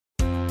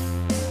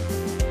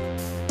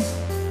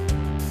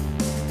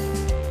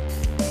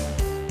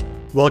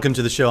Welcome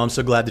to the show. I'm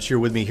so glad that you're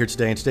with me here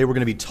today. And today we're going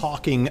to be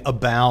talking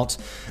about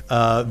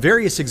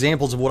various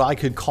examples of what I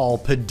could call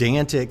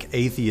pedantic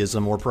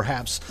atheism or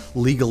perhaps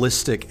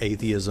legalistic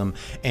atheism.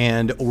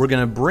 And we're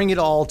going to bring it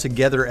all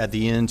together at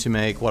the end to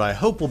make what I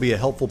hope will be a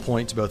helpful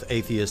point to both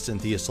atheists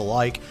and theists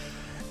alike.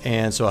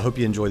 And so I hope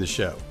you enjoy the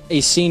show. A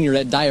senior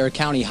at Dyer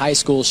County High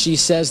School, she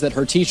says that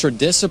her teacher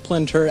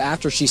disciplined her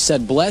after she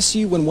said "bless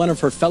you" when one of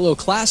her fellow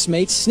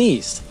classmates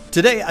sneezed.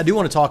 Today, I do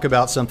want to talk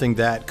about something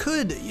that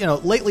could,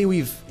 lately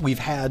we've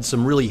had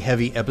some really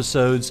heavy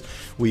episodes.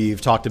 We've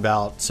talked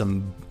about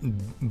some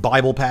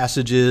Bible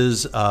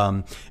passages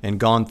and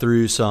gone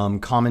through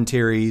some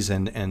commentaries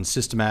and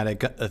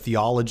systematic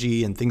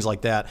theology and things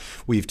like that.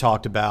 We've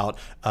talked about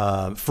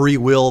free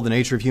will, the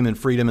nature of human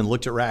freedom, and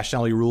looked at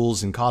rationality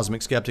rules and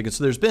cosmic skeptic. And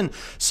so there's been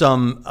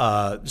some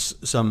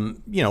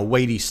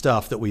weighty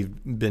stuff that we've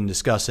been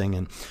discussing.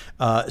 And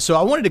so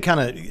I wanted to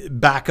kind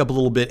of back up a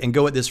little bit and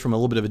go at this from a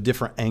little bit of a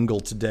different angle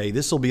today.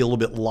 This will be a little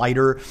bit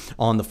lighter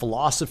on the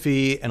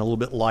philosophy and a little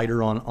bit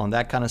lighter on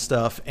that kind of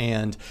stuff.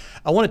 And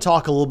I want to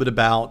talk a little bit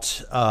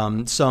about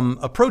some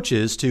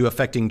approaches to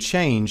affecting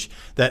change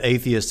that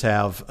atheists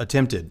have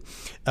attempted.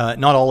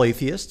 Not all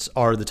atheists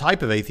are the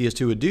type of atheist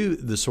who would do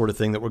the sort of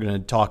thing that we're going to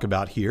talk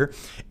about here.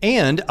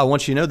 And I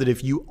want you to know that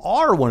if you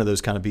are one of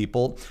those kind of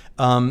people,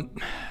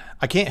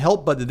 I can't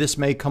help but that this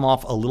may come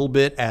off a little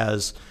bit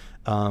as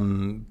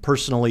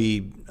personal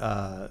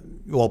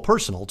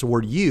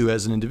toward you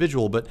as an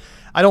individual, but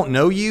I don't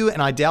know you,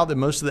 and I doubt that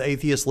most of the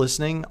atheists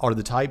listening are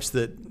the types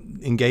that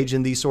engage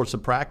in these sorts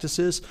of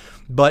practices.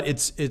 But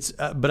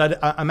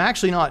I'm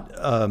actually not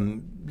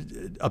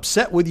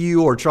upset with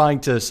you or trying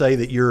to say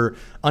that you're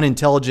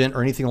unintelligent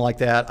or anything like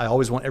that. I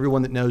always want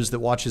everyone that knows that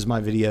watches my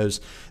videos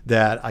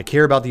that I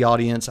care about the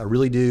audience. I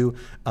really do.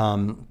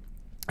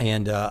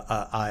 And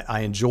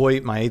I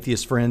enjoy my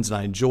atheist friends, and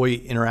I enjoy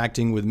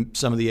interacting with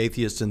some of the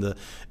atheists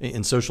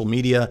in social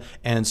media.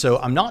 And so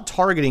I'm not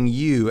targeting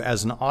you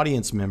as an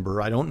audience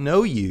member. I don't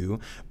know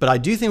you, but I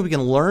do think we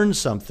can learn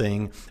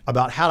something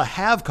about how to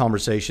have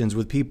conversations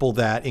with people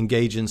that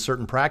engage in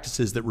certain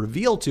practices that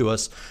reveal to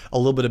us a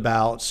little bit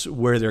about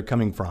where they're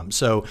coming from.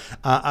 So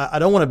I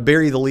don't want to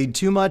bury the lead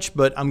too much,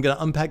 but I'm going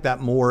to unpack that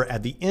more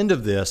at the end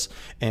of this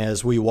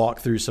as we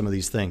walk through some of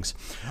these things.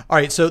 All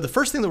right, so the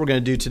first thing that we're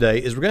going to do today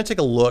is we're going to take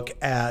a look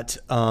at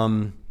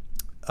a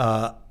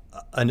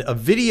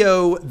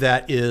video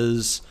that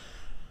is,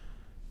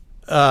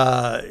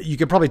 you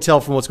can probably tell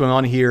from what's going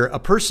on here, a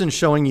person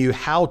showing you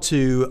how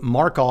to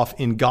mark off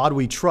 "In God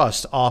We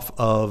Trust" off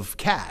of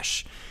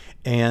cash,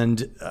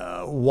 and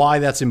why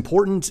that's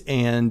important,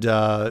 and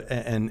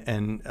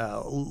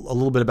a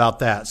little bit about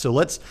that. So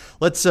let's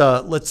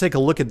take a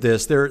look at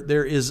this. There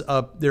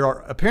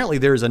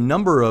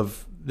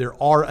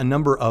are a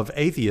number of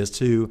atheists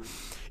who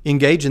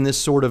engage in this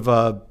sort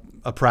of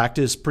a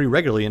practice pretty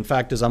regularly. In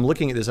fact, as I'm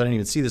looking at this, I didn't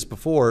even see this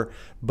before,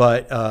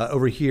 but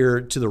over here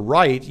to the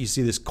right, you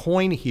see this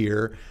coin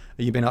here.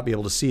 You may not be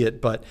able to see it,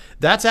 but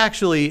that's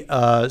actually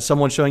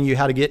someone showing you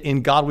how to get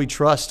 "In God We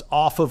Trust"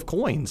 off of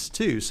coins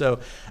too. So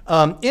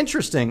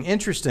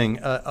interesting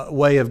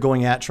way of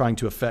going at trying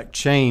to affect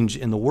change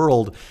in the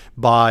world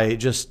by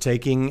just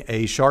taking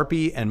a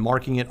Sharpie and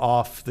marking it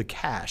off the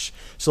cash.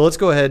 So let's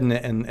go ahead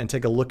and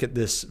take a look at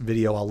this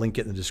video. I'll link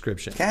it in the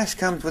description. Cash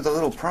comes with a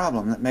little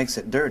problem that makes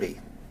it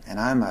dirty. And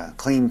I'm a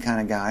clean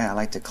kind of guy. I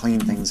like to clean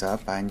things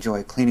up. I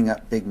enjoy cleaning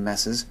up big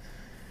messes.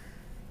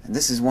 And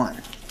this is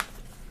one.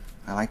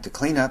 I like to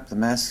clean up the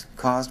mess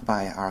caused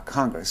by our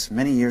Congress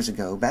many years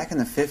ago, back in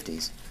the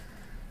 50s,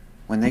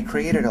 when they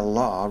created a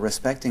law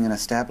respecting an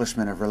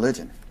establishment of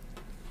religion.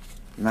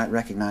 You might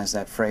recognize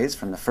that phrase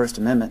from the First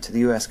Amendment to the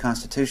U.S.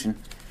 Constitution.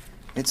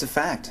 It's a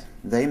fact.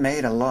 They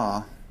made a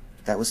law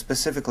that was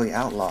specifically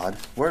outlawed,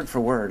 word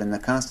for word, in the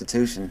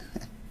Constitution.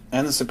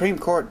 And the Supreme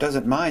Court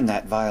doesn't mind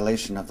that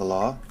violation of the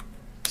law.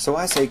 So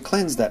I say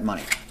cleanse that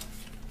money.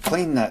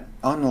 Clean that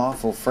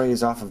unlawful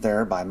phrase off of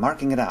there by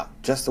marking it out,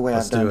 just the way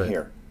I've done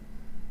here.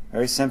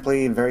 Very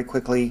simply and very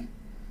quickly,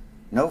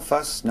 no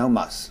fuss, no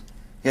muss.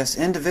 Yes,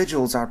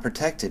 individuals are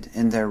protected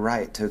in their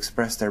right to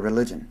express their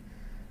religion.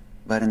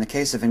 But in the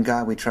case of "In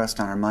God We Trust"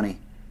 on our money,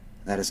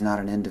 that is not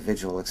an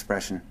individual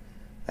expression.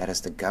 That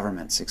is the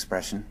government's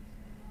expression.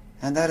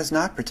 And that is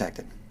not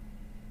protected.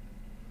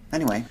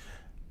 Anyway.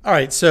 All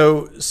right,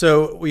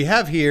 so we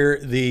have here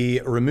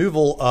the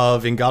removal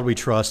of "In God We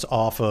Trust"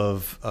 off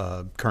of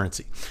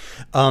currency.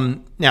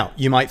 Now,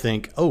 you might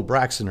think, oh,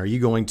 Braxton, are you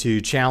going to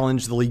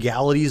challenge the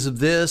legalities of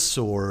this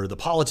or the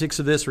politics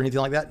of this or anything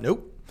like that?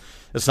 Nope.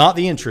 It's not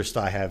the interest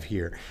I have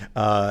here.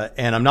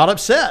 And I'm not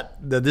upset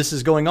that this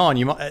is going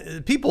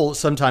on. People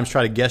sometimes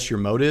try to guess your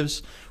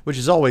motives, which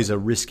is always a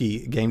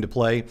risky game to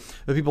play.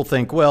 But people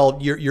think, well,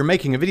 you're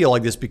making a video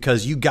like this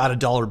because you got a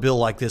dollar bill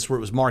like this where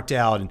it was marked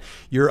out and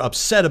you're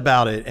upset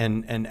about it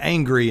and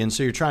angry. And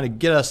so you're trying to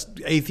get us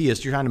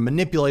atheists, you're trying to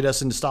manipulate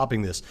us into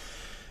stopping this.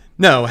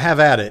 No, have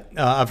at it.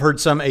 I've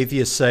heard some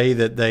atheists say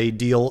that they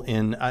deal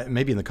in,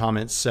 maybe in the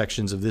comments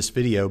sections of this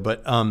video,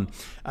 but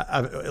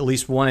at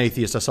least one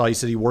atheist I saw, he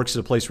said he works at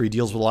a place where he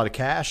deals with a lot of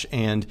cash,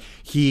 and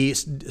he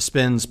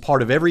spends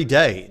part of every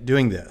day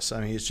doing this.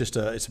 I mean, it's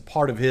a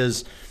part of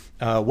his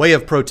way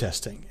of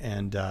protesting,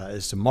 and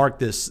is to mark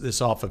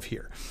this off of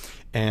here.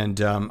 And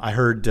I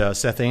heard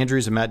Seth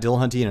Andrews and Matt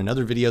Dillahunty in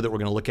another video that we're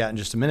going to look at in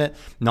just a minute,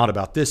 not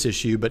about this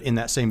issue, but in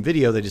that same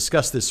video, they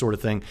discussed this sort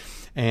of thing.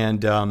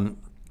 And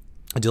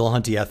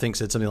Dillahunty, I think,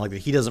 said something like that.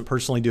 He doesn't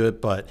personally do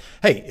it, but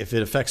hey, if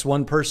it affects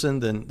one person,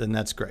 then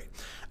that's great.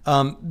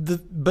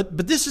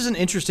 But this is an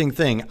interesting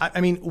thing.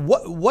 I mean,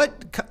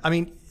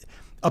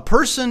 a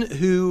person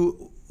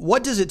who,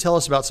 what does it tell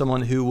us about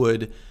someone who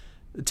would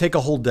take a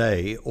whole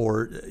day,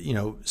 or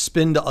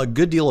spend a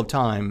good deal of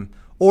time,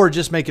 or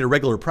just make it a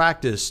regular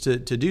practice to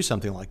do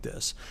something like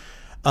this?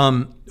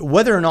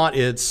 Whether or not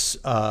it's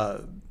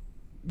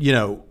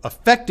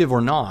effective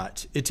or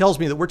not, it tells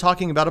me that we're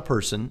talking about a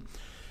person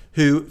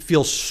who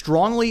feels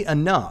strongly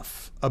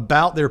enough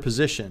about their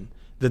position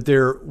that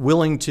they're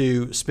willing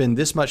to spend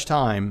this much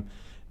time,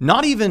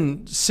 not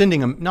even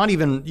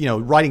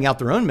writing out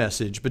their own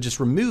message, but just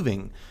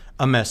removing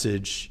a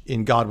message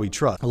in God we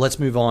trust. Let's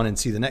move on and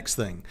see the next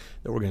thing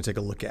that we're going to take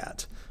a look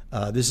at.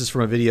 This is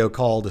from a video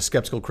called A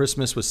Skeptical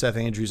Christmas with Seth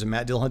Andrews and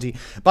Matt Dillahunty.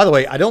 By the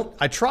way,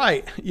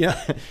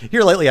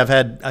 here lately I've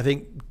had, I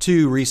think,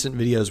 2 recent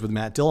videos with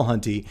Matt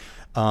Dillahunty.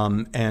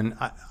 And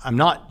I'm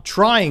not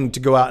trying to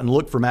go out and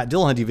look for Matt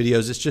Dillahunty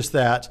videos. It's just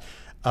that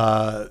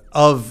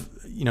of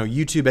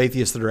YouTube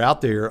atheists that are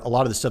out there, a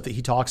lot of the stuff that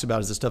he talks about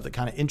is the stuff that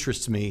kind of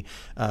interests me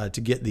to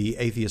get the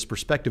atheist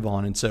perspective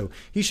on. And so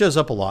he shows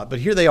up a lot. But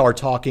here they are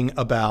talking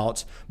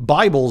about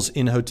Bibles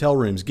in hotel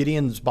rooms,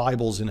 Gideon's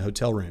Bibles in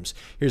hotel rooms.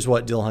 Here's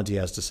what Dillahunty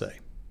has to say.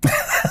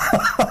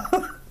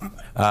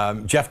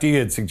 Jeff D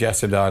had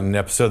suggested on an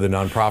episode of The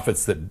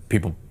Nonprofits that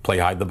people play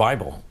hide the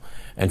Bible.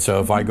 And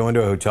so if I go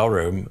into a hotel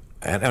room,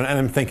 and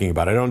I'm thinking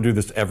about it, I don't do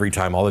this every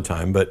time, all the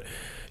time, but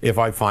if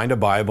I find a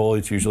Bible,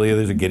 it's usually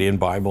there's a Gideon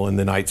Bible in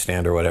the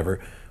nightstand or whatever,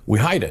 we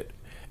hide it.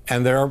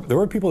 And there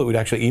were people that would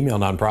actually email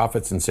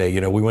Nonprofits and say,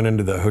 we went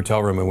into the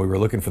hotel room and we were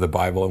looking for the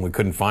Bible and we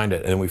couldn't find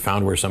it, and we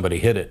found where somebody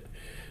hid it.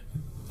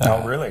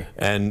 Oh, really?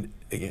 And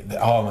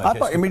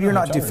you're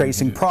not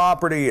defacing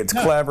property. It's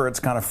clever. It's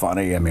kind of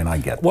funny. I mean, I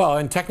get that. Well,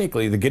 and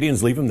technically, the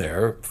Gideons leave them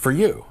there for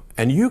you.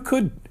 And you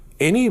could,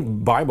 any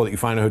Bible that you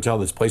find in a hotel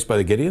that's placed by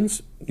the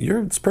Gideons,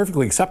 it's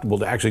perfectly acceptable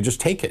to actually just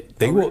take it.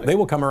 They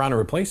will come around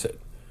and replace it.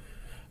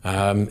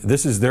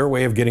 This is their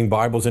way of getting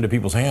Bibles into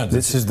people's hands.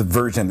 This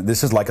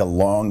is like a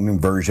long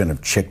version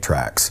of Chick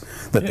Tracts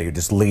that they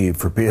just leave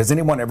for. Has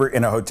anyone ever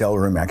in a hotel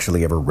room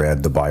actually ever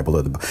read the Bible?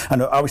 I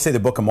always say the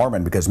Book of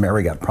Mormon because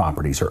Marriott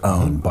properties are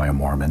owned by a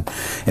Mormon,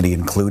 and he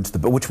includes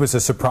which was a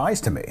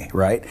surprise to me,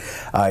 right?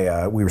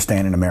 We were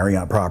staying in a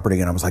Marriott property,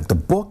 and I was like, the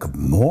Book of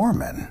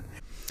Mormon.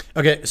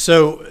 Okay,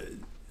 so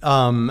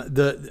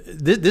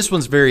this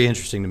one's very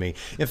interesting to me.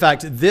 In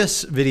fact,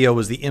 this video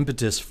was the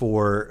impetus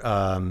for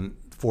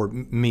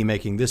me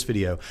making this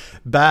video.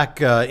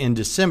 Back in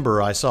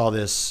December, I saw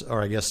this,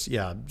 or I guess,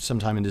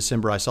 sometime in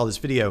December, I saw this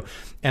video,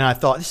 and I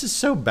thought, this is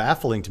so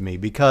baffling to me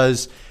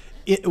because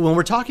when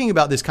we're talking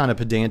about this kind of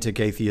pedantic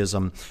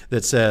atheism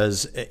that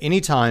says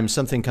anytime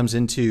something comes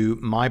into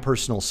my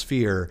personal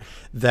sphere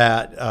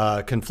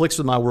that conflicts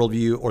with my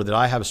worldview or that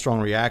I have a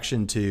strong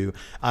reaction to,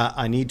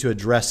 I need to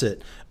address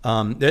it.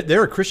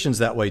 There are Christians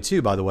that way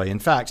too, by the way. In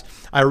fact,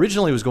 I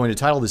originally was going to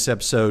title this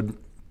episode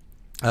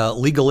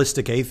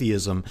legalistic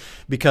atheism,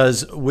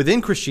 because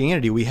within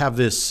Christianity we have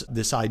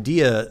this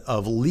idea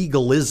of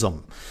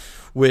legalism,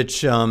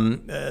 which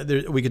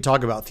we could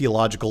talk about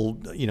theological,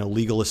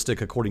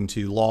 legalistic according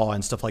to law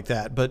and stuff like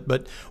that.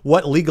 But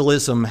what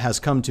legalism has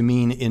come to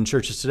mean in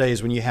churches today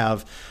is when you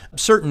have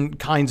certain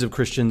kinds of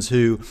Christians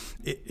who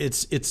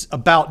it's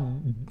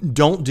about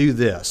don't do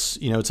this.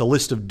 It's a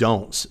list of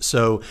don'ts.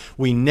 So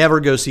we never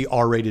go see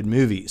R-rated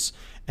movies.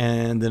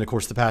 And then, of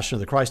course, The Passion of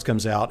the Christ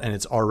comes out, and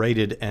it's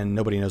R-rated, and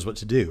nobody knows what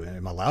to do.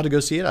 Am I allowed to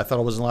go see it? I thought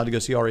I wasn't allowed to go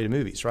see R-rated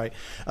movies, right?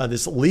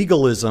 This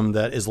legalism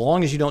that as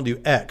long as you don't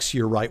do X,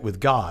 you're right with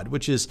God,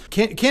 which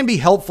can be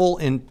helpful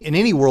in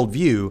any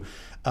worldview.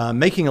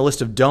 Making a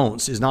list of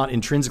don'ts is not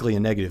intrinsically a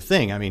negative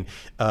thing. I mean,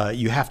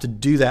 you have to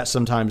do that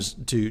sometimes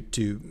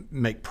to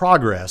make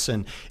progress.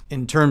 And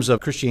in terms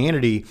of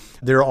Christianity,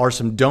 there are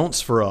some don'ts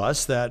for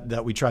us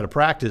that we try to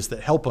practice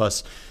that help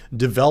us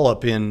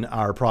develop in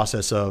our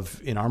process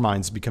of, in our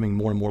minds, becoming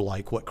more and more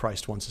like what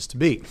Christ wants us to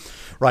be,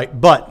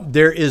 right? But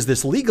there is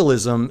this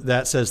legalism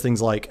that says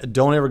things like,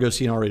 don't ever go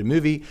see an R-rated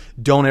movie,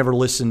 don't ever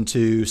listen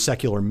to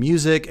secular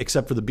music,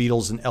 except for the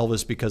Beatles and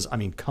Elvis, because, I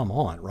mean, come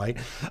on, right?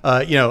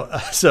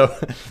 So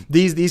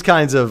these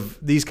kinds of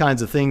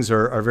things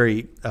are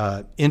very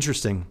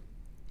interesting.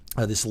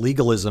 This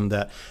legalism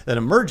that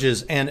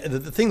emerges, and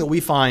the thing that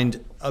we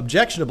find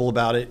objectionable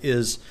about it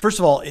is, first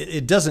of all,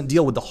 it doesn't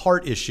deal with the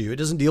heart issue. It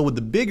doesn't deal with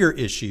the bigger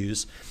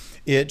issues.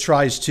 It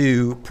tries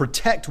to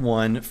protect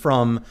one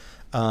from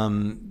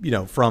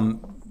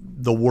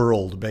the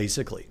world,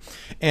 basically.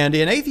 And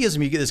in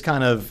atheism, you get this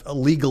kind of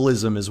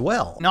legalism as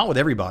well. Not with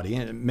everybody,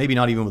 and maybe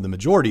not even with the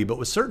majority, but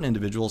with certain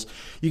individuals,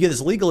 you get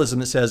this legalism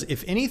that says,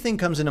 if anything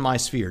comes into my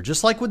sphere,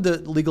 just like with the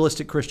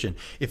legalistic Christian,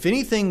 if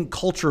anything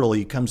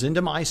culturally comes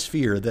into my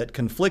sphere that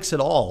conflicts at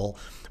all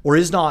or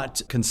is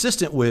not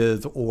consistent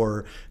with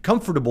or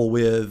comfortable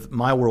with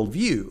my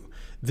worldview,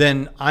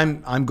 then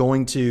I'm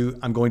going to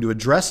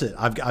address it.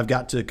 I've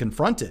got to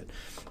confront it,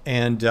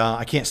 and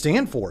I can't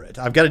stand for it.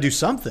 I've got to do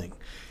something.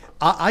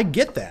 I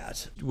get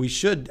that. We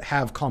should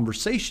have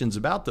conversations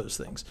about those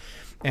things,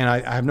 and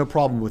I have no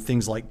problem with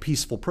things like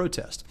peaceful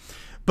protest.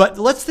 But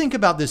let's think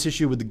about this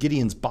issue with the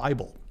Gideon's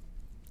Bible.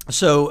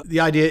 So the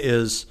idea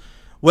is,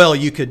 well,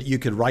 you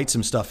could write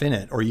some stuff in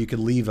it, or you could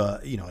leave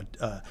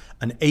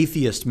an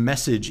atheist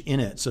message in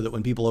it, so that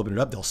when people open it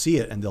up, they'll see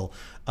it and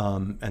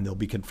they'll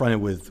be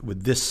confronted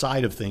with this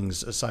side of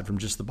things aside from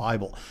just the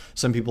Bible.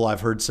 Some people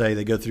I've heard say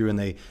they go through and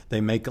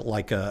they make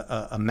like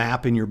a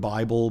map in your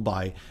Bible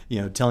by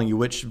telling you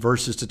which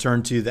verses to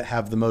turn to that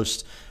have the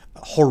most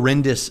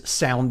horrendous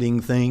sounding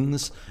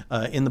things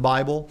in the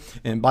Bible.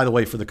 And by the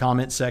way, for the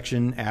comment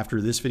section after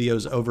this video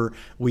is over,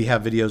 we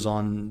have videos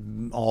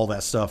on all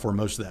that stuff, or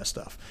most of that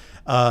stuff.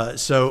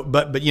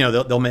 But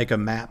they'll make a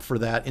map for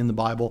that in the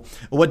Bible.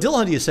 What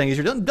Dillahunty is saying is,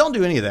 don't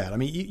do any of that. I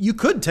mean, you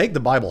could take the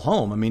Bible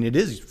home. I mean,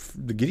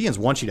 the Gideons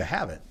want you to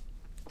have it,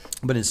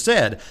 but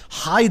instead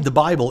hide the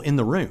Bible in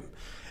the room.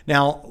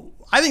 Now,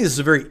 I think this is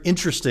a very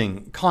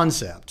interesting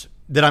concept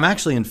that I'm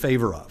actually in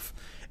favor of.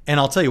 And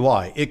I'll tell you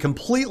why. It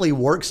completely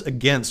works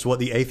against what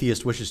the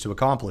atheist wishes to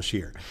accomplish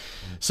here.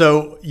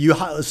 So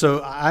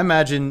I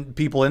imagine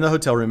people in the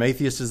hotel room,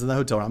 atheist is in the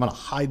hotel room, I'm going to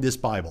hide this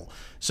Bible.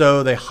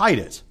 So they hide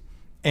it.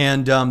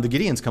 And the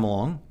Gideons come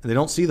along, and they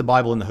don't see the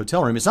Bible in the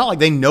hotel room. It's not like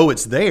they know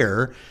it's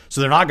there,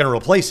 so they're not going to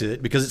replace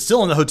it, because it's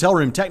still in the hotel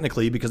room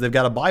technically, because they've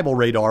got a Bible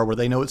radar where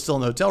they know it's still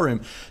in the hotel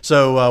room.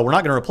 So we're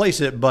not going to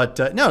replace it, but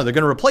no, they're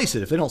going to replace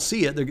it. If they don't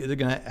see it, they're going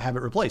to have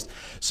it replaced.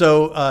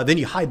 So then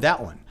you hide that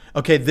one.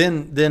 Okay,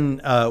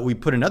 then we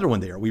put another one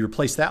there. We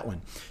replace that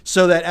one.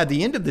 So that at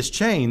the end of this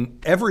chain,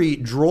 every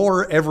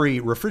drawer, every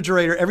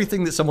refrigerator,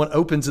 everything that someone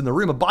opens in the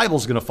room, a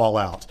Bible's going to fall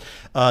out.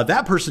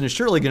 That person is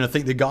surely going to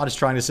think that God is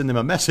trying to send them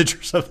a message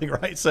or something,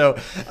 right? So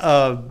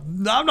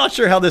I'm not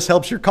sure how this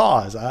helps your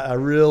cause. I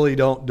really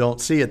don't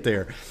see it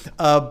there.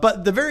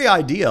 But the very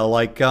idea,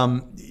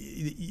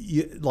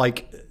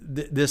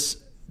 this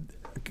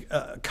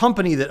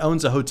company that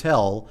owns a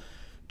hotel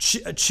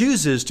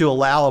chooses to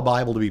allow a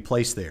Bible to be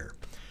placed there.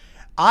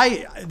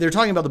 They're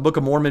talking about the Book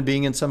of Mormon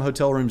being in some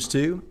hotel rooms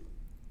too.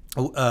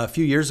 A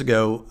few years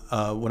ago,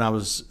 when I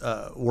was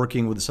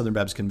working with the Southern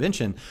Baptist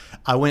Convention,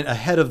 I went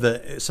ahead of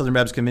the Southern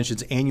Baptist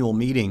Convention's annual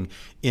meeting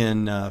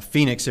in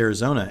Phoenix,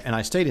 Arizona, and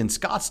I stayed in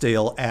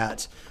Scottsdale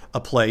at a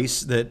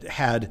place that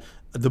had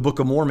the Book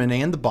of Mormon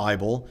and the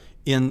Bible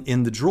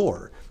in the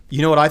drawer.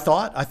 You know what I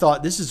thought? I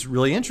thought, this is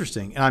really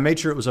interesting, and I made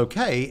sure it was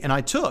okay, and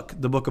I took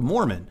the Book of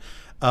Mormon.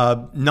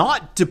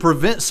 Not to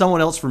prevent someone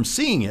else from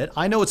seeing it.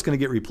 I know it's going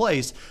to get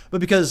replaced,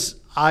 but because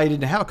I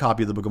didn't have a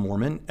copy of the Book of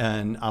Mormon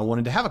and I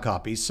wanted to have a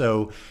copy.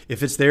 So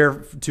if it's there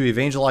to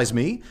evangelize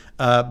me,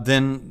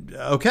 then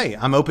okay,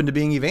 I'm open to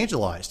being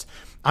evangelized.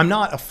 I'm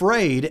not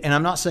afraid, and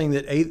I'm not saying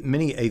that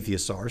many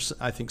atheists are.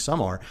 I think some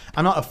are.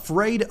 I'm not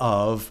afraid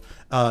of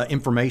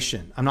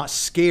information. I'm not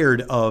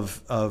scared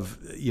of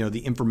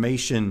the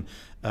information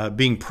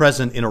being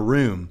present in a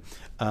room.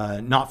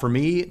 Not for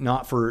me,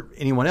 not for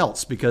anyone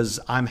else, because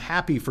I'm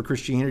happy for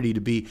Christianity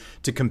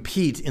to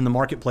compete in the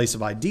marketplace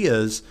of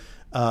ideas,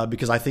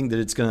 because I think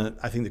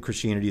that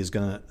Christianity is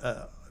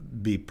gonna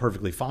be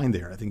perfectly fine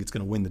there. I think it's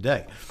gonna win the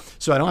day.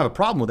 So I don't have a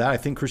problem with that. I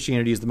think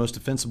Christianity is the most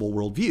defensible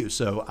worldview.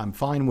 So I'm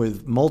fine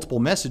with multiple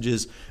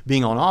messages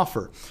being on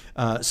offer.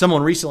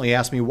 Someone recently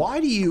asked me, why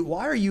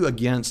are you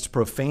against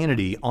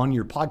profanity on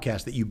your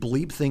podcast, that you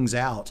bleep things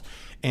out?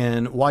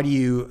 And why do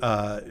you,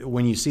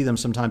 when you see them,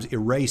 sometimes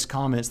erase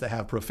comments that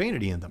have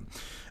profanity in them?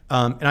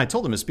 And I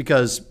told them it's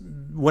because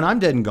when I'm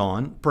dead and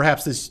gone,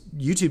 perhaps this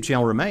YouTube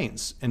channel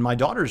remains, and my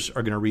daughters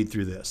are going to read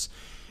through this.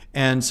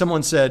 And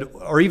someone said,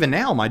 or even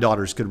now my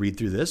daughters could read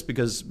through this,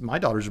 because my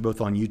daughters are both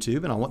on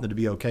YouTube, and I want them to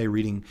be okay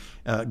reading,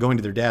 going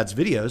to their dad's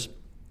videos.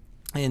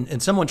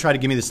 And someone tried to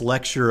give me this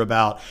lecture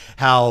about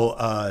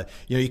how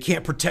you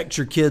can't protect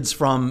your kids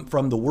from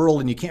the world,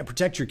 and you can't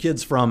protect your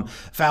kids from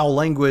foul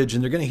language,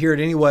 and they're going to hear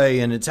it anyway,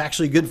 and it's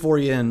actually good for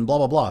you, and blah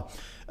blah blah.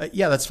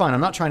 Yeah, that's fine.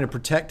 I'm not trying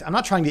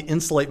to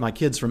insulate my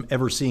kids from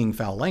ever seeing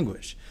foul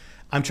language.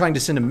 I'm trying to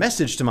send a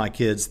message to my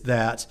kids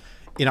that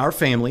in our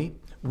family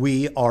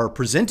we are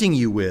presenting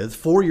you with,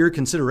 for your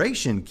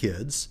consideration,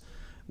 kids,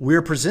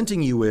 we're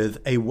presenting you with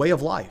a way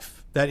of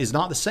life that is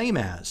not the same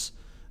as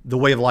the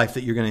way of life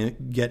that you're going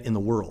to get in the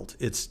world.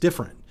 It's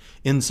different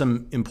in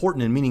some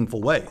important and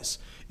meaningful ways.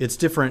 It's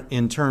different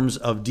in terms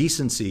of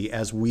decency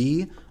as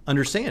we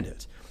understand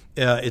it.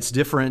 It's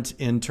different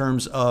in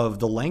terms of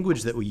the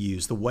language that we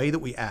use, the way that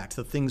we act,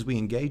 the things we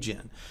engage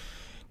in.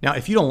 Now,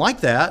 if you don't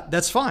like that,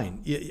 that's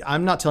fine.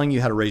 I'm not telling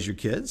you how to raise your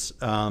kids.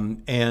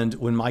 And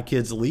when my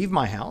kids leave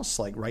my house,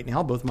 like right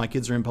now, both my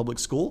kids are in public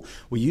school.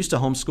 We used to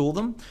homeschool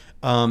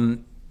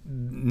them.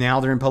 Now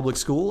they're in public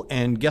school.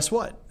 And guess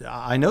what?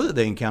 I know that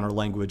they encounter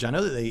language. I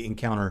know that they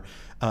encounter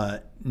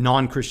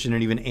non-Christian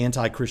and even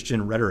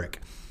anti-Christian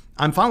rhetoric.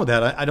 I'm fine with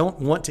that. I don't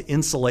want to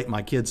insulate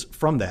my kids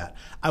from that.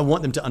 I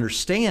want them to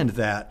understand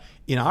that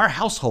in our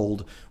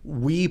household,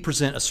 we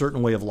present a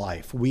certain way of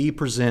life. We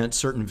present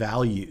certain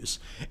values.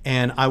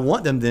 And I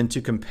want them then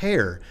to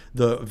compare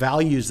the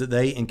values that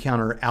they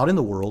encounter out in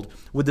the world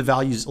with the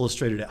values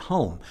illustrated at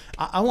home.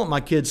 I want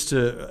my kids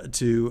my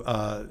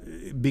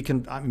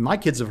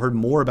kids have heard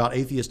more about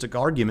atheistic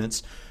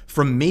arguments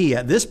from me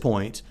at this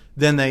point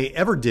than they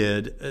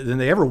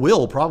ever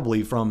will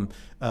probably from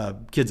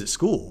kids at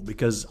school,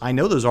 because I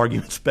know those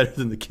arguments better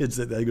than the kids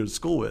that they go to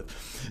school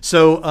with.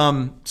 So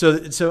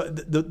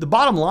the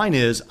bottom line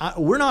is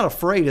we're not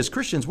afraid as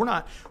Christians. We're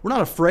not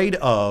afraid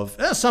of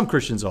some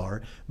Christians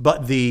are,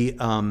 but the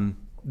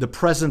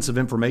presence of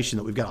information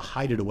that we've got to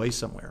hide it away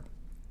somewhere.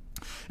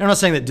 And I'm not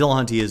saying that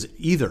Dillahunty is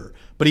either,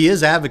 but he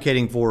is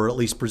advocating for at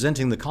least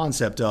presenting the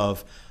concept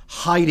of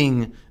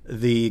hiding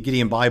the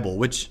Gideon Bible,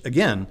 which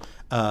again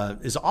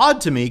is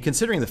odd to me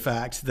considering the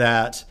fact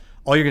that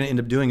all you're going to end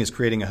up doing is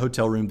creating a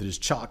hotel room that is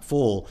chock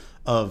full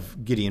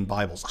of Gideon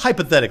Bibles.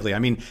 Hypothetically, I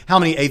mean, how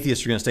many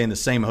atheists are going to stay in the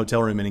same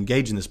hotel room and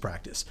engage in this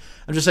practice?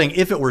 I'm just saying,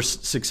 if it were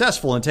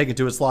successful and taken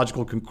to its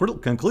logical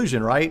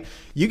conclusion, right,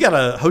 you got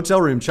a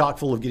hotel room chock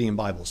full of Gideon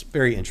Bibles.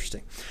 Very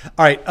interesting.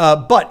 All right,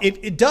 but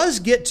it does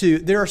get to,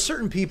 there are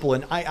certain people,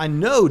 and I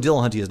know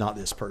Dillahunty is not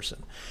this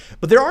person,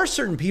 but there are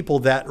certain people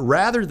that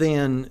rather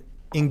than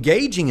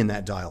engaging in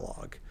that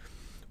dialogue,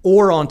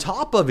 or on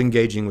top of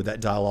engaging with that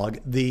dialogue,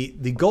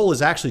 the goal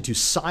is actually to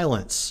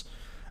silence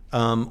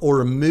or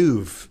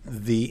remove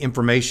the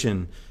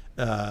information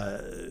so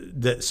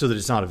that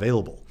it's not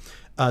available.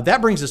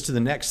 That brings us to the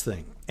next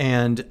thing,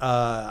 and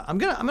I'm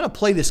gonna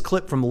play this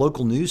clip from a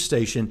local news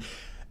station,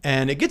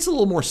 and it gets a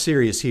little more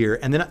serious here,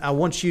 and then I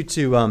want you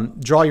to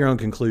draw your own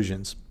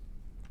conclusions.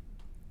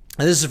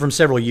 And this is from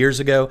several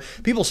years ago.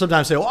 People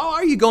sometimes say, well,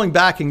 are you going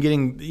back and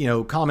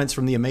getting, comments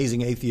from The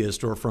Amazing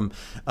Atheist or from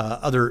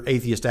other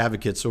atheist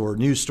advocates or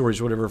news stories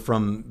or whatever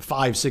from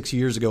 5-6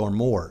 years ago or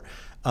more?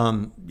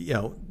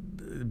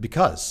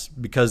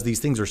 Because these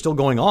things are still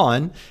going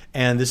on,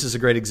 and this is a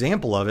great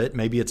example of it.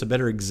 Maybe it's a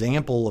better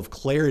example of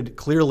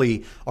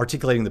clearly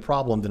articulating the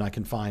problem than I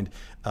can find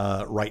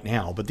right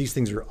now. But these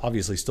things are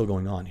obviously still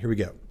going on. Here we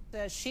go.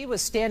 Says she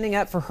was standing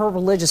up for her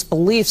religious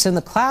beliefs in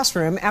the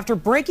classroom after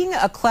breaking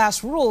a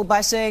class rule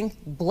by saying,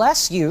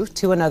 "Bless you,"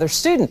 to another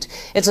student.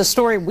 It's a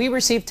story we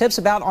received tips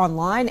about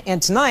online,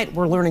 and tonight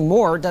we're learning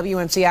more.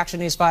 WMC Action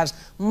News 5's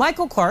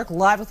Michael Clark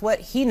live with what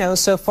he knows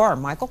so far.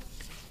 Michael?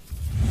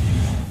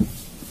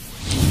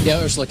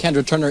 Yeah, Ursula,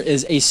 Kendra Turner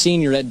is a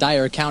senior at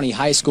Dyer County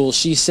High School.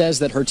 She says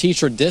that her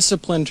teacher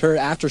disciplined her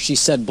after she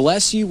said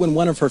 "bless you" when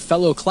one of her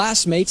fellow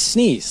classmates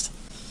sneezed.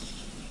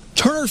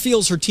 Turner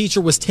feels her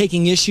teacher was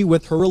taking issue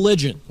with her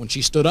religion. When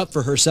she stood up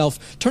for herself,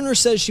 Turner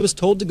says she was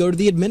told to go to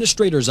the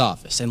administrator's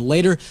office and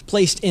later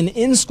placed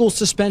in-school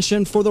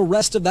suspension for the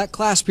rest of that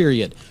class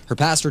period. Her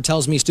pastor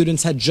tells me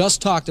students had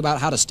just talked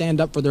about how to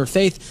stand up for their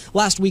faith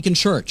last week in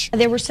church.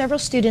 There were several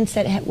students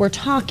that were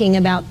talking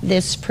about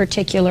this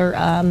particular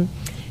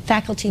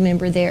faculty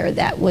member there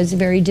that was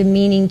very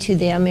demeaning to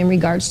them in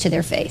regards to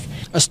their faith.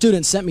 A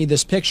student sent me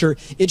this picture.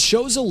 It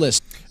shows a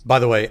list. By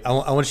the way,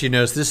 I want you to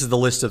notice this is the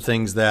list of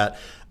things that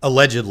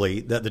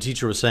allegedly that the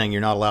teacher was saying you're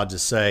not allowed to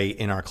say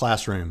in our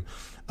classroom.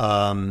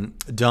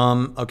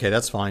 Dumb, okay,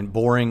 that's fine.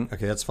 Boring,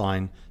 okay, that's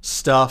fine.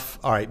 Stuff,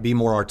 all right, be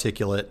more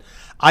articulate.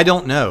 I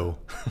don't know.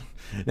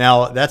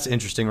 Now, that's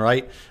interesting,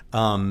 right?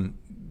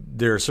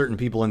 There are certain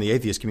people in the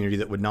atheist community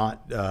that would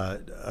not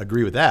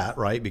agree with that,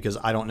 right? Because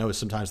I don't know is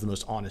sometimes the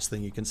most honest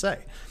thing you can say.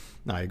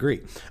 I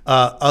agree.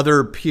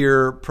 Other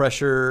peer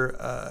pressure,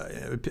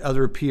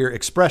 other peer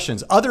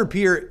expressions.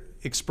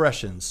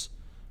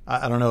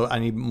 I don't know. I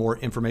need more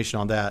information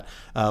on that.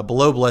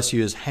 Below "bless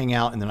you" is "hang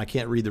out," and then I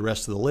can't read the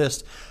rest of the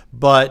list.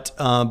 But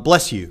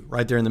 "bless you"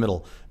 right there in the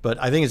middle.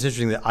 But I think it's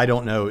interesting that "I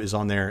don't know" is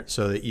on there,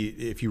 so that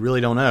if you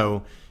really don't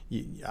know,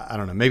 I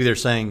don't know. Maybe they're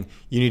saying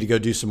you need to go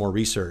do some more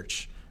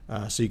research.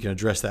 So you can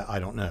address that "I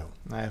don't know."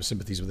 I have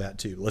sympathies with that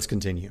too. Let's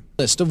continue.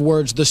 List of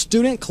words the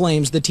student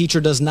claims the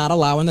teacher does not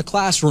allow in the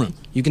classroom.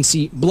 You can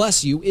see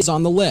 "bless you" is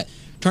on the list.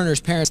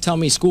 Turner's parents tell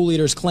me school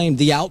leaders claimed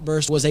the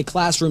outburst was a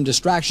classroom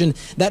distraction,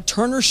 that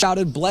Turner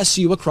shouted "bless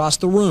you" across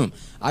the room.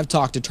 I've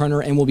talked to Turner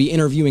and will be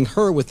interviewing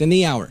her within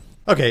the hour.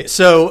 Okay,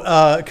 so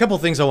a couple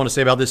of things I want to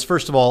say about this.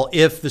 First of all,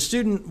 if the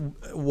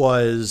student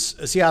was,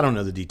 I don't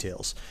know the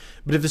details,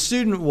 but if the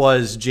student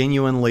was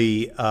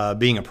genuinely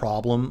being a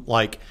problem,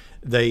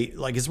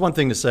 it's one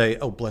thing to say,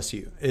 "oh, bless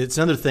you." It's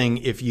another thing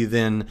if you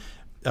then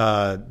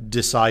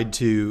decide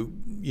to,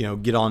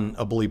 get on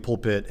a bully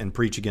pulpit and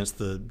preach against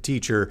the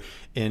teacher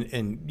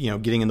and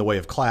getting in the way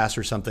of class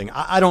or something.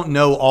 I don't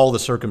know all the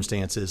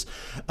circumstances,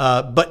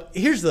 but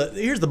here's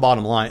the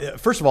bottom line.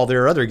 First of all,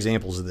 there are other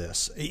examples of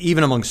this,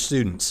 even among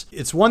students.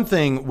 It's one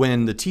thing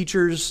when the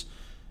teachers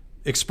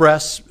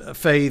express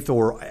faith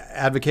or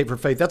advocate for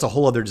faith. That's a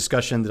whole other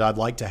discussion that I'd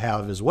like to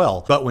have as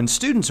well. But when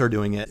students are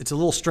doing it, it's a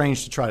little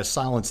strange to try to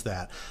silence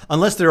that,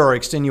 unless there are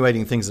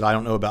extenuating things that I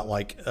don't know about,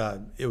 like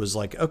it was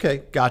like,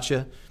 okay,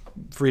 gotcha,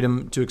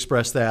 freedom to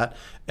express that,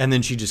 and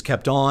then she just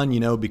kept on,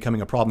 becoming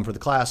a problem for the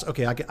class.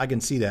 Okay, I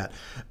can see that.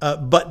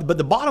 But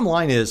the bottom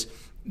line is,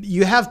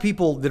 you have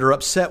people that are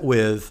upset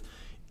with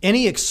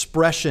any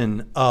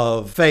expression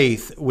of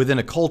faith within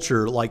a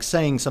culture, like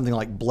saying something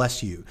like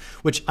bless you,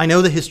 which I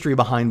know the history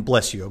behind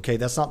bless you, okay?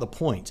 That's not the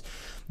point.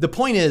 The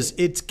point is,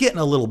 it's getting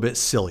a little bit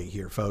silly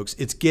here, folks.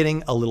 It's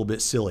getting a little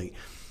bit silly.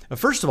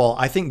 First of all,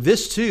 I think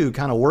this too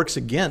kind of works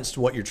against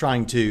what you're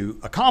trying to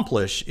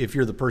accomplish if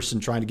you're the person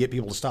trying to get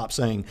people to stop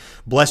saying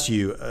bless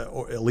you,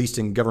 or at least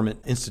in government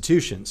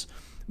institutions.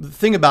 The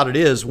thing about it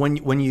is,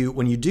 when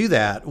you do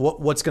that,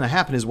 what's going to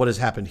happen is what has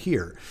happened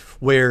here,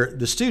 where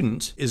the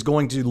student is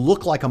going to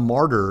look like a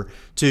martyr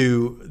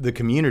to the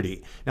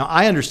community. Now,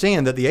 I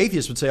understand that the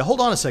atheist would say,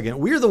 hold on a second,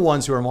 we're the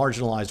ones who are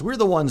marginalized. We're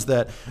the ones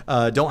that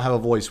don't have a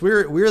voice.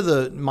 We're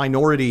the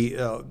minority,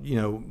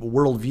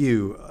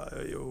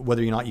 worldview,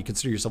 whether or not you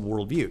consider yourself a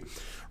worldview.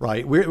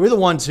 Right, we're the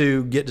ones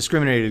who get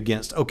discriminated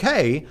against.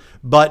 Okay,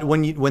 but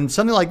when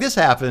something like this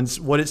happens,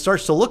 what it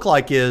starts to look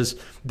like is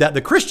that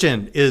the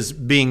Christian is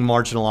being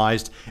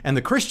marginalized and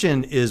the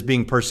Christian is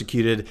being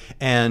persecuted.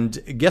 And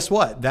guess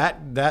what?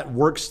 That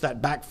works.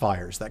 That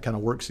backfires. That kind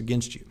of works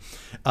against you.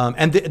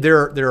 And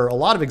there are a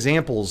lot of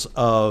examples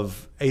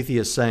of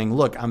atheists saying,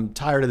 "Look, I'm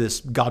tired of this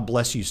God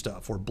bless you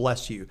stuff, or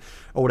bless you,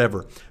 or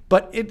whatever."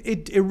 But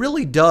it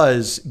really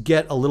does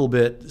get a little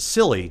bit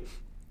silly.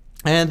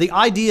 And the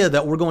idea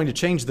that we're going to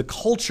change the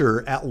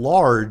culture at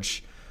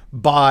large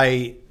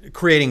by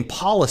creating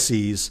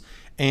policies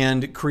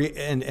and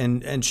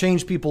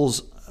change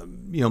people's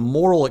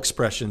moral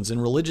expressions and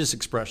religious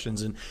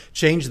expressions, and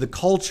change the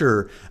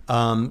culture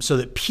so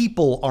that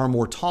people are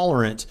more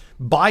tolerant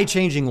by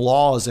changing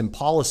laws and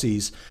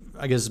policies.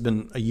 I guess it's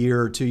been a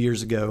year or 2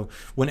 years ago,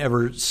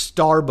 whenever a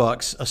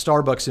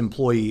Starbucks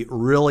employee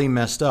really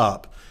messed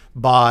up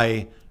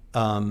by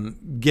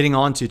getting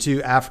onto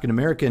two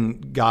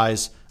African-American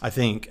guys, I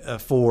think,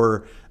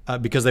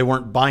 because they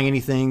weren't buying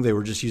anything. They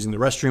were just using the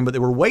restroom, but they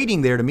were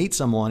waiting there to meet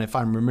someone, if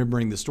I'm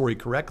remembering the story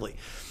correctly.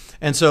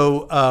 And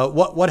so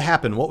what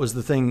happened? What was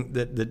the thing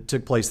that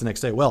took place the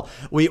next day? Well,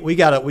 we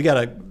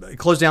gotta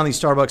close down these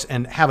Starbucks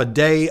and have a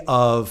day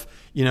of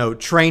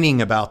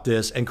training about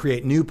this and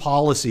create new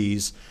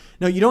policies.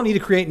 No, you don't need to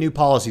create new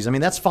policies. I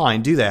mean, that's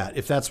fine. Do that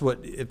if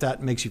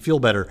that makes you feel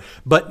better.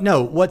 But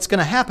no, what's going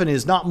to happen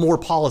is not more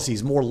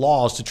policies, more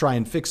laws to try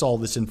and fix all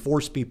this and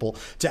force people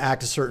to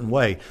act a certain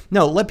way.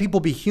 No, let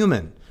people be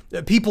human.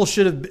 People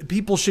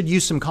should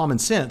use some common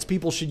sense.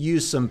 People should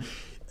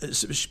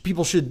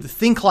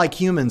think like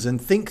humans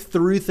and think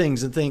through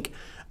things and think,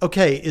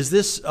 okay, is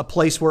this a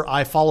place where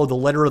I follow the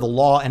letter of the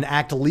law and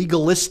act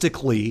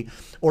legalistically,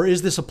 or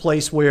is this a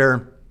place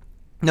where,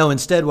 no,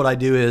 instead what I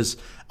do is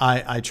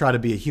I try to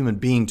be a human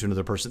being to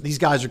another person. These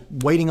guys are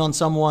waiting on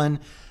someone.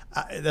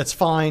 That's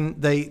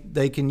fine.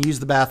 They can use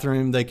the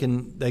bathroom. They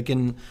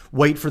can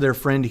wait for their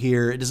friend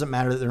here. It doesn't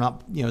matter that they're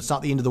not, it's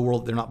not the end of the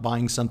world. They're not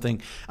buying something.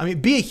 I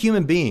mean, be a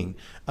human being.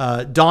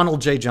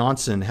 Donald J.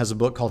 Johnson has a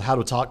book called How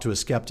to Talk to a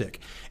Skeptic.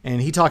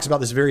 And he talks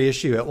about this very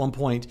issue. At one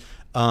point,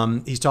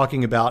 he's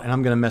talking about, and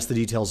I'm going to mess the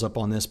details up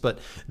on this, but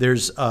there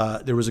was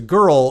a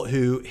girl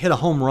who hit a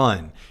home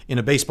run in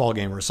a baseball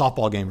game or a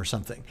softball game or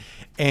something.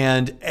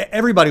 And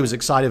everybody was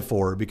excited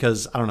for her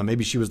because, I don't know,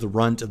 maybe she was the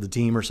runt of the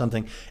team or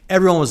something.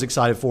 Everyone was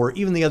excited for her.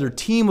 Even the other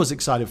team was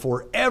excited for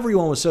her.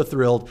 Everyone was so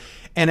thrilled.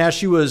 And as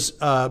she was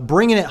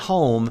bringing it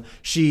home,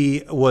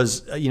 she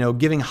was,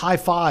 giving high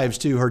fives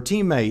to her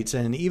teammates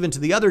and even to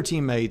the other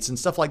teammates and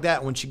stuff like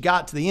that. When she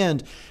got to the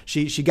end,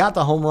 she got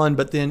the home run,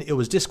 but then it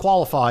was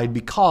disqualified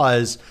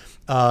because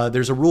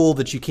there's a rule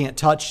that you can't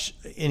touch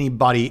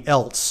anybody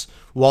else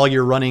while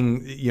you're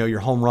running, your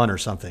home run or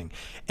something.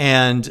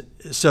 And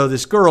so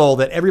this girl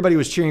that everybody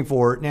was cheering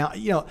for, now,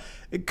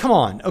 come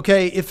on,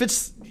 okay, if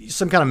it's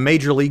some kind of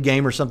major league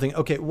game or something,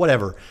 okay,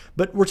 whatever.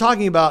 But we're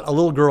talking about a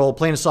little girl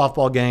playing a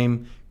softball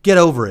game. Get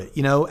over it,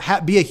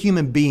 be a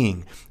human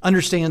being.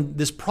 Understand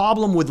this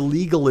problem with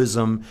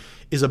legalism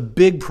is a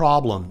big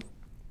problem.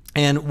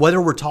 And whether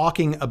we're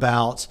talking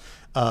about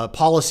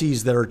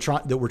policies that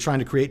we're trying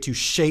to create to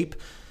shape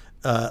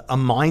a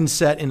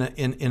mindset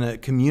in a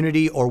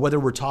community, or whether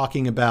we're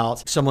talking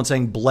about someone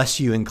saying bless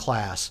you in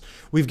class,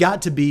 we've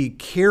got to be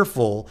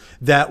careful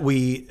that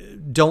we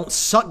don't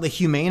suck the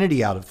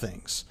humanity out of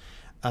things.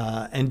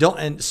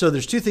 And so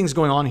there's two things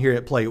going on here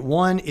at play.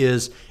 One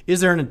is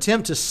there an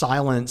attempt to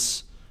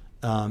silence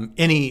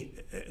any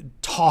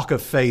talk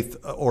of faith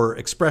or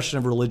expression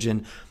of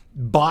religion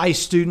by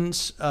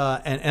students,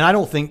 and I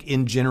don't think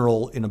in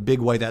general in a big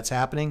way that's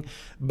happening,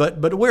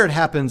 but where it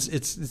happens,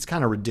 it's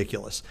kind of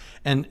ridiculous,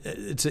 and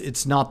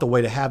it's not the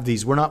way to have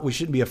these. We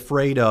shouldn't be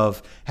afraid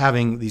of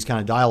having these kind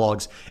of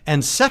dialogues.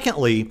 And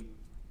secondly,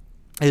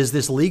 is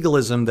this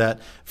legalism that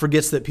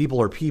forgets that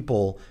people are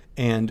people,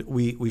 and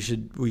we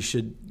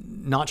should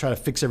not try to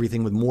fix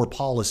everything with more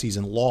policies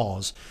and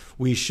laws.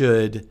 We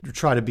should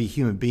try to be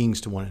human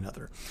beings to one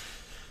another.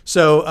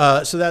 So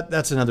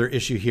that's another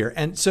issue here.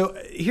 And so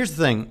here's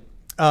the thing.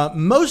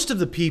 Most of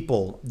the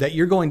people that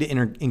you're going to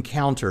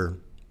encounter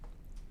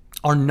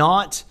are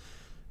not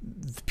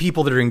the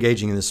people that are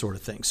engaging in this sort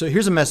of thing. So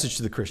here's a message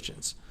to the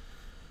Christians.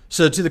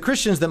 So to the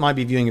Christians that might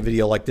be viewing a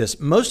video like this,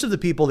 most of the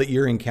people that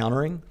you're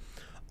encountering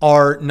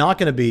are not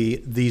going to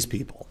be these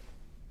people,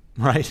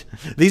 right?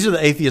 These are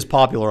the atheist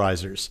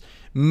popularizers.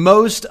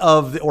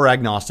 Or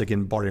agnostic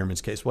in Bart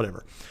Ehrman's case,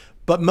 whatever.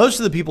 But most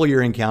of the people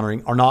you're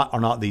encountering are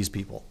not these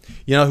people.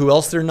 You know who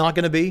else they're not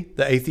going to be?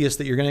 The atheists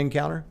that you're going to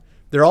encounter?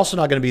 They're also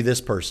not going to be this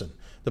person.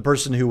 The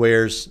person who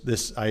wears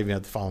this, I even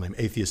have the file name,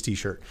 atheist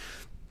t-shirt.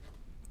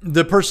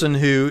 The person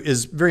who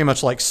is very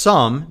much like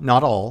some,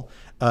 not all,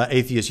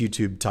 atheist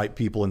YouTube type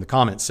people in the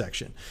comments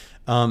section.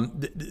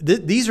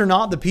 These are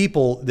not the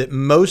people that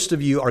most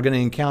of you are going to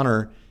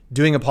encounter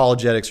doing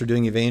apologetics or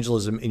doing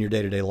evangelism in your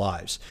day-to-day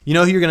lives. You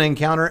know who you're going to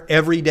encounter?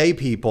 Everyday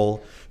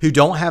people who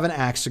don't have an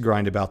axe to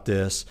grind about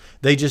this.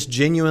 They just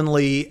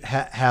genuinely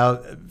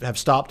have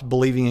stopped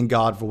believing in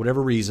God for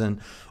whatever reason,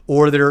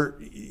 or they're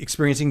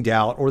experiencing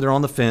doubt, or they're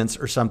on the fence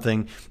or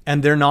something,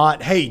 and they're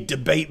not, hey,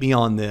 debate me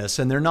on this,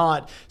 and they're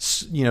not,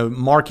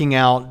 marking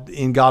out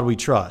in God we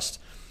trust.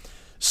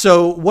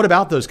 So what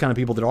about those kind of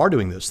people that are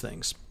doing those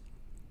things?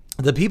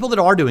 The people that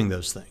are doing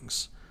those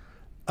things,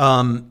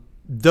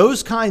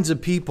 those kinds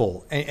of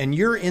people, and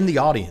you're in the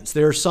audience,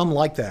 there are some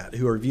like that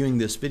who are viewing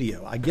this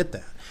video. I get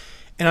that.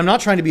 And I'm not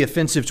trying to be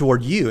offensive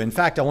toward you. In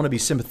fact, I want to be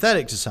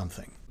sympathetic to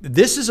something.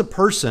 This is a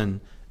person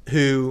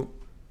who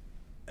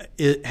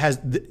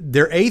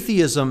their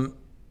atheism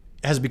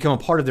has become a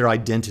part of their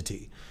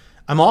identity.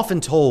 I'm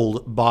often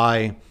told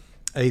by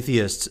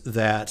atheists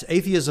that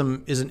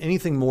atheism isn't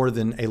anything more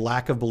than a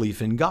lack of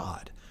belief in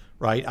God,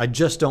 right? I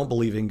just don't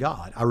believe in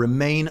God. I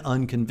remain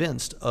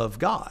unconvinced of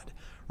God,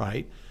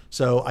 right?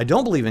 So I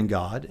don't believe in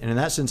God, and in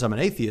that sense, I'm an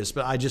atheist,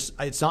 but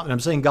it's not that I'm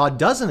saying God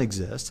doesn't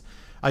exist.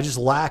 I just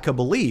lack a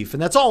belief,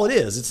 and that's all it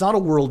is. It's not a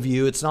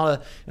worldview.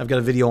 I've got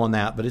a video on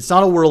that, but it's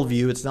not a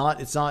worldview. It's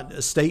not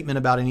a statement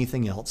about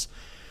anything else.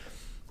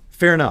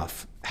 Fair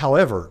enough.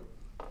 However,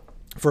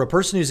 for a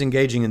person who's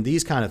engaging in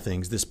these kind of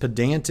things, this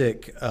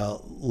pedantic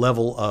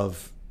level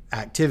of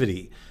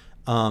activity,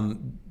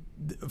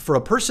 for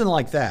a person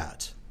like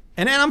that,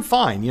 and I'm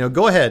fine,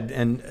 go ahead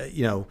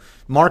and,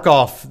 mark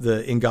off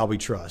the In God We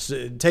Trust.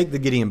 Take the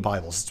Gideon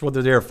Bibles. That's what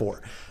they're there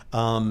for.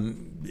 I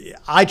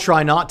would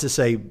try not to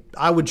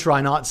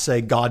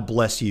say God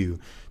bless you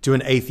to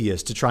an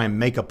atheist to try and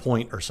make a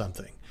point or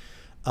something.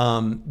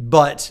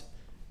 But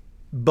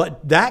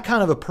that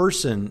kind of a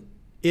person,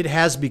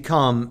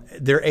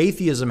 their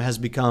atheism has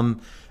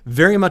become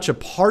very much a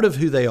part of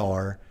who they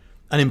are,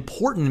 an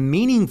important,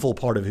 meaningful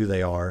part of who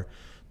they are,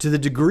 to the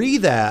degree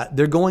that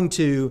they're going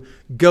to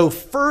go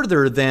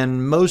further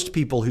than most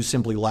people who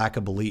simply lack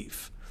a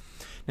belief.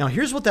 Now,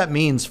 here's what that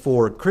means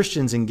for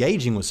Christians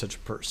engaging with such a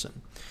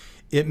person.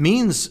 It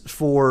means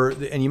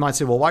and you might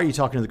say, well, why are you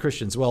talking to the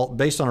Christians? Well,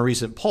 based on a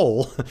recent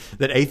poll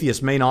that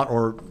atheists may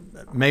or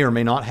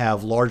may not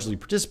have largely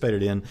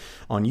participated in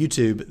on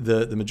YouTube,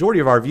 the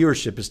majority of our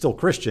viewership is still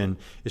Christian.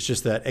 It's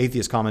just that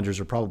atheist commenters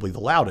are probably the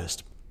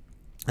loudest,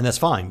 and that's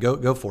fine.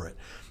 Go for it.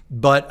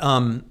 But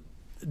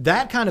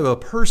that kind of a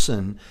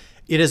person,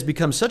 it has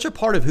become such a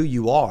part of who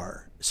you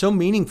are, so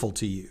meaningful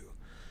to you,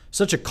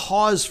 such a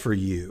cause for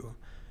you,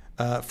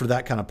 for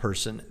that kind of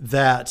person,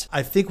 that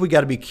I think we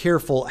got to be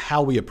careful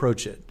how we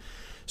approach it.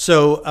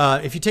 So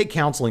if you take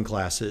counseling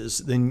classes,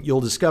 then you'll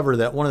discover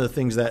that one of the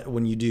things that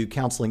when you do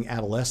counseling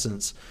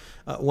adolescents,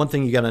 one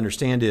thing you got to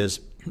understand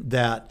is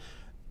that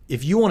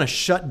if you want to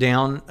shut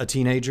down a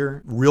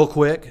teenager real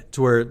quick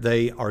to where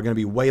they are going to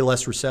be way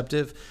less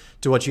receptive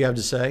to what you have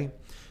to say,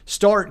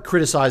 start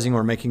criticizing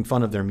or making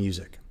fun of their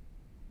music.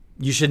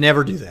 You should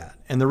never do that.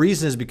 And the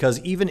reason is because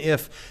even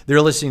if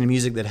they're listening to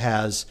music that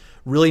has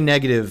really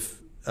negative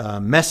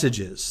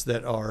messages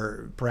that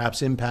are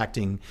perhaps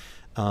impacting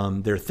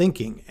their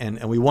thinking,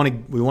 and we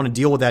want to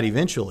deal with that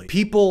eventually.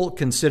 People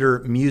consider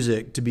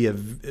music to be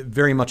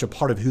very much a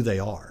part of who they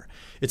are.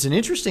 It's an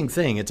interesting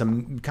thing. It's a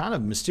kind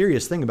of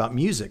mysterious thing about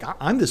music.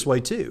 I'm this way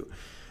too.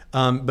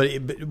 But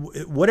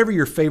whatever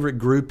your favorite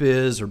group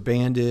is or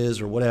band is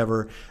or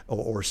whatever,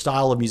 or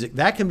style of music,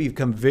 that can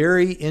become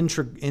very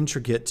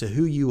intricate to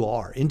who you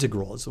are.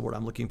 Integral is the word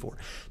I'm looking for,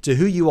 to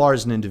who you are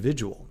as an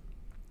individual.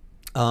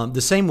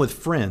 The same with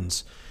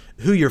friends,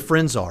 who your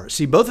friends are.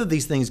 See, both of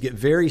these things get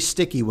very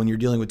sticky when you're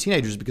dealing with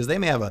teenagers because they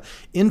may have an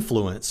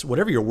influence,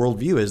 whatever your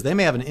worldview is, they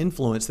may have an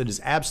influence that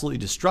is absolutely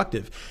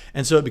destructive.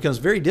 And so it becomes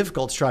very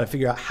difficult to try to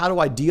figure out how do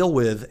I deal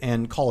with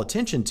and call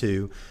attention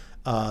to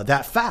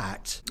that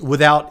fact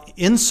without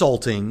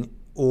insulting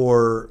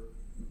or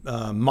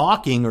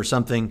mocking or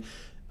something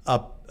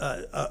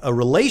a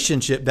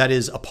relationship that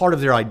is a part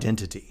of their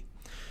identity.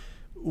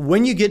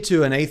 When you get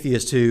to an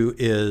atheist who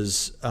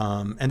is,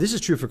 and this is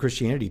true for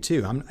Christianity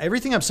too,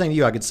 everything I'm saying to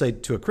you, I could say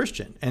to a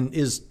Christian, and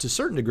is to a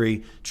certain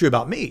degree true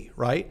about me,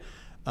 right?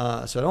 So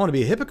I don't want to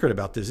be a hypocrite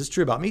about this. It's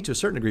true about me to a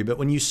certain degree. But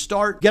when you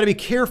start, you got to be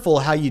careful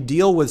how you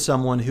deal with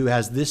someone who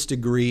has this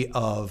degree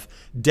of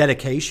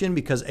dedication,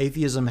 because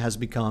atheism has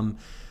become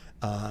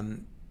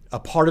a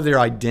part of their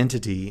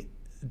identity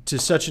to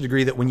such a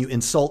degree that when you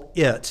insult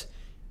it,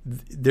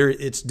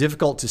 it's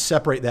difficult to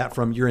separate that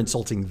from you're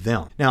insulting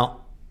them. Now,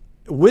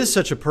 with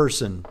such a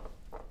person,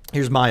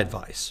 here's my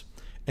advice.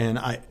 And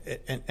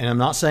I'm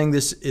not saying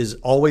this is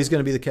always going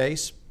to be the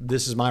case.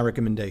 This is my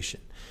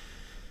recommendation.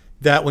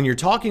 That when you're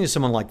talking to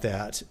someone like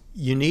that,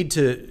 you need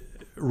to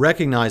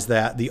recognize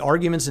that the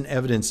arguments and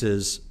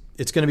evidences,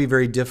 it's going to be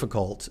very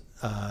difficult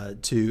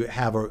to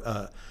have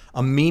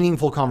a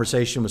meaningful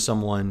conversation with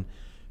someone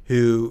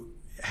who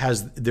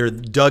they're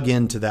dug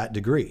into that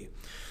degree.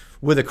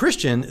 With a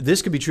Christian,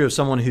 this could be true of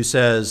someone who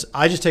says,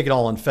 I just take it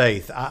all on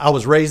faith. I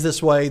was raised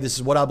this way. This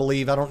is what I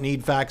believe. I don't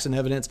need facts and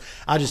evidence.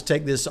 I just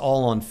take this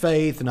all on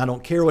faith, and I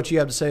don't care what you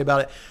have to say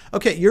about it.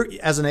 Okay,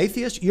 as an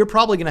atheist, you're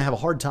probably going to have a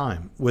hard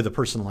time with a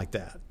person like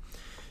that.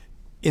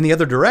 In the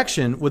other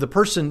direction, with a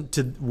person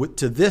to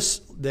this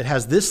that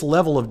has this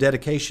level of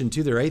dedication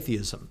to their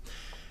atheism,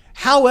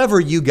 however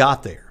you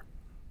got there,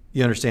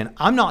 you understand?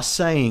 I'm not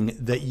saying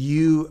that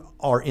you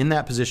are in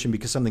that position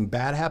because something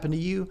bad happened to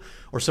you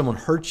or someone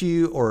hurt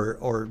you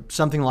or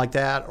something like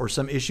that or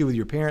some issue with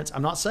your parents.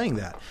 I'm not saying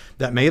that.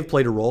 That may have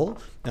played a role.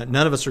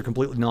 None of us are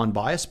completely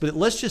non-biased, but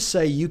let's just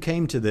say you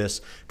came to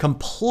this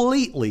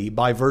completely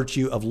by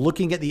virtue of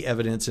looking at the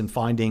evidence and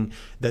finding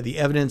that the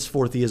evidence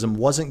for theism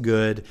wasn't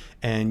good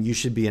and you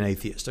should be an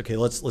atheist. Okay,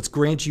 let's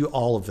grant you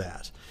all of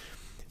that.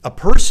 A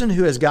person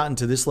who has gotten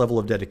to this level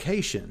of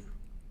dedication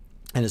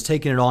and has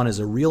taken it on as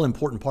a real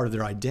important part of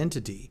their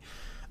identity,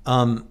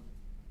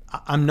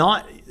 I'm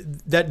not,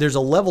 that there's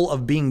a level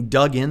of being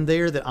dug in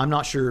there that I'm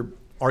not sure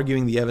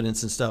arguing the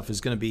evidence and stuff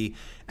is going to be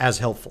as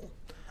helpful.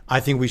 I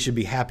think we should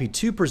be happy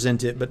to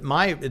present it, but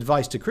my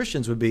advice to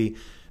Christians would be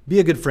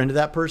a good friend to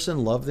that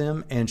person, love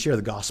them, and share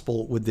the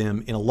gospel with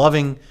them in a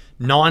loving,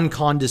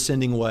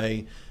 non-condescending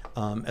way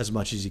as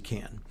much as you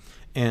can.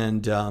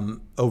 And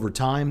over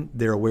time,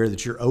 they're aware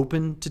that you're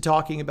open to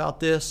talking about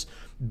this.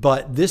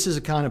 But this is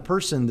a kind of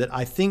person that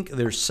I think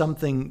there's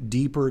something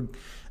deeper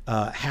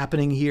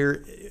happening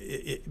here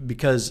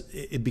because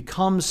it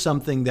becomes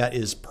something that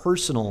is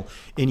personal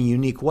in a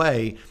unique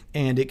way.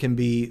 And it can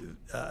be,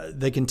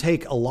 they can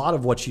take a lot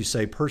of what you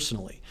say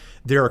personally.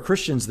 There are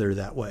Christians that are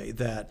that way,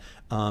 that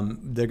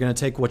they're going to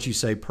take what you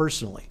say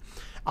personally.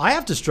 I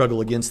have to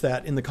struggle against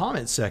that in the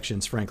comments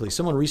sections, frankly.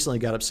 Someone recently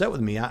got upset with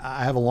me.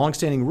 I have a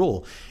longstanding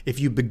rule. If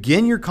you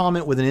begin your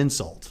comment with an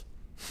insult,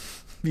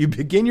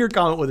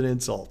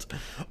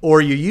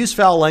 or you use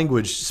foul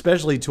language,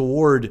 especially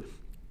toward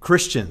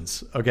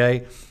Christians,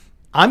 okay,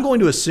 I'm going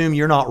to assume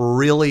you're not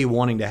really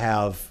wanting to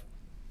have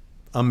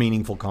a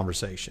meaningful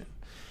conversation.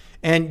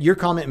 And your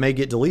comment may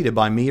get deleted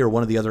by me or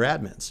one of the other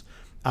admins.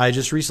 I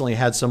just recently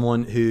had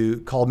someone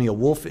who called me a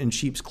wolf in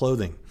sheep's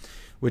clothing,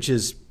 which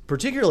is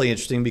particularly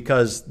interesting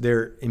because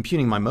they're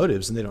impugning my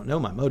motives and they don't know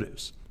my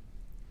motives.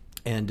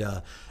 And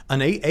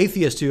an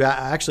atheist who I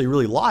actually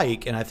really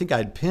like, and I think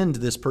I'd pinned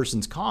this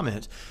person's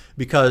comment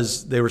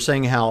because they were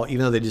saying how, even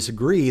though they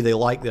disagree, they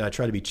like that I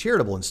try to be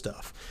charitable and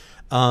stuff,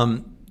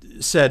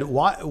 said,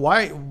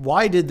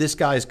 why did this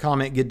guy's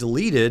comment get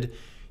deleted?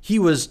 He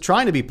was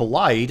trying to be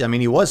polite. I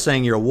mean, he was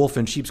saying you're a wolf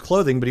in sheep's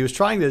clothing, but he was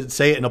trying to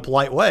say it in a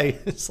polite way.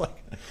 It's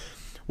like,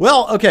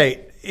 well,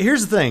 okay,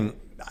 here's the thing.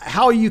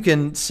 How you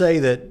can say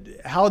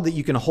that, how that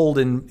you can hold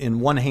in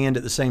one hand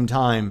at the same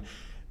time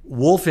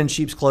wolf in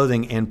sheep's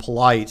clothing and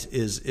polite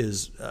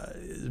is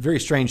very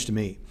strange to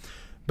me.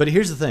 But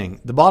here's the thing.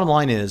 The bottom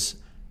line is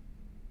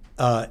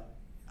I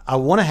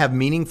want to have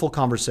meaningful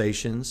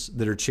conversations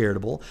that are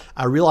charitable.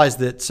 I realize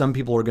that some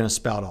people are going to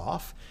spout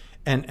off,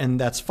 and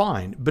that's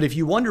fine. But if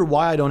you wonder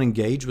why I don't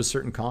engage with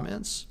certain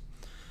comments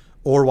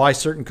or why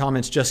certain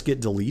comments just get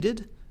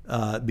deleted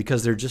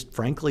because they're just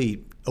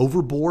frankly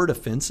overboard,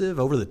 offensive,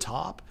 over the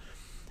top,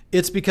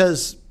 it's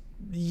because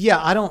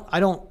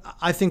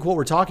I think what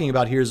we're talking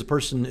about here is a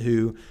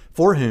person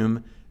for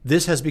whom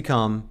this has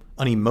become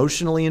an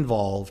emotionally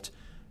involved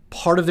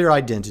part of their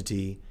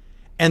identity,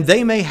 and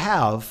they may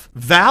have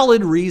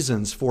valid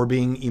reasons for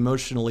being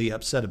emotionally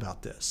upset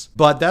about this.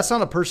 But that's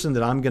not a person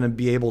that I'm going to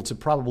be able to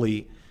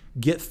probably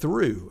get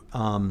through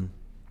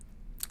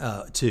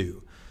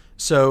to.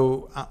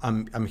 So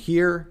I'm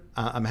here.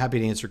 I'm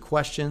happy to answer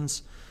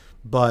questions,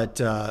 but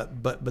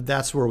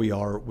that's where we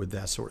are with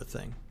that sort of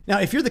thing. Now,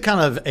 if you're the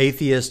kind of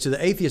atheist, to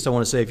the atheist, I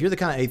want to say, if you're the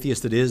kind of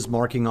atheist that is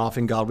marking off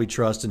In God We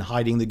Trust and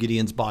hiding the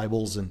Gideon's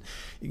Bibles, and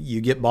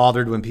you get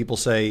bothered when people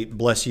say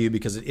bless you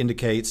because it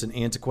indicates an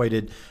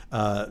antiquated,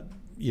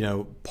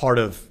 part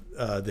of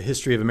the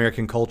history of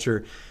American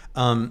culture,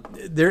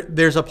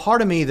 there's a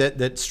part of me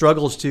that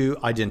struggles to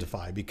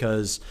identify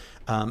because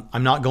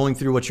I'm not going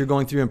through what you're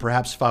going through, and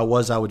perhaps if I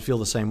was, I would feel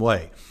the same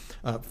way.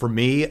 For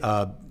me,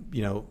 I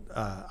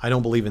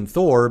don't believe in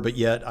Thor, but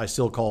yet I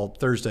still call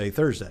Thursday,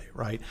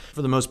 right?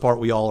 For the most part,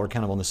 we all are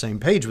kind of on the same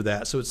page with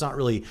that. So it's not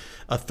really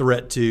a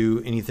threat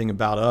to anything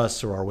about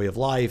us or our way of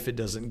life. It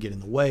doesn't get in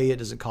the way. It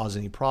doesn't cause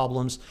any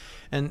problems.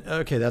 And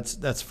okay,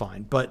 that's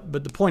fine. But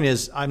the point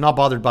is, I'm not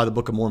bothered by the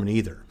Book of Mormon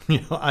either.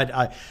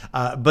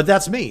 But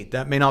that's me.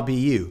 That may not be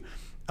you.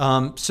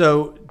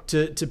 So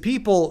to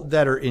people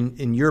that are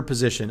in your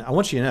position, I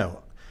want you to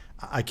know,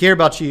 I care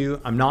about you.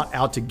 I'm not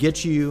out to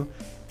get you.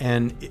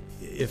 And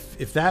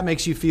if that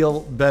makes you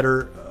feel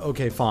better,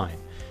 okay, fine.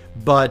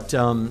 But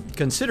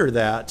consider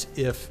that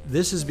if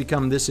this has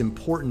become this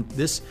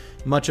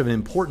much of an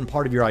important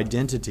part of your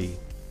identity,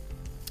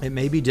 it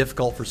may be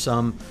difficult for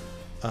some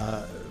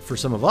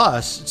of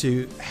us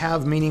to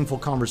have meaningful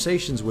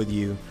conversations with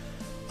you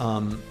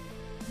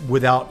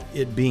without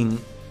it being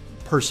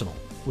personal.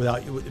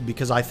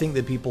 Because I think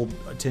that people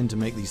tend to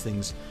make these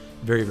things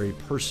very, very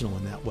personal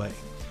in that way.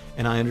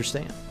 And I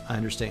understand.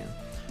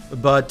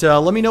 But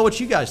let me know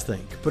what you guys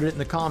think. Put it in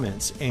the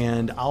comments,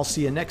 and I'll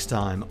see you next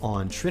time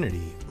on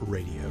Trinity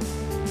Radio.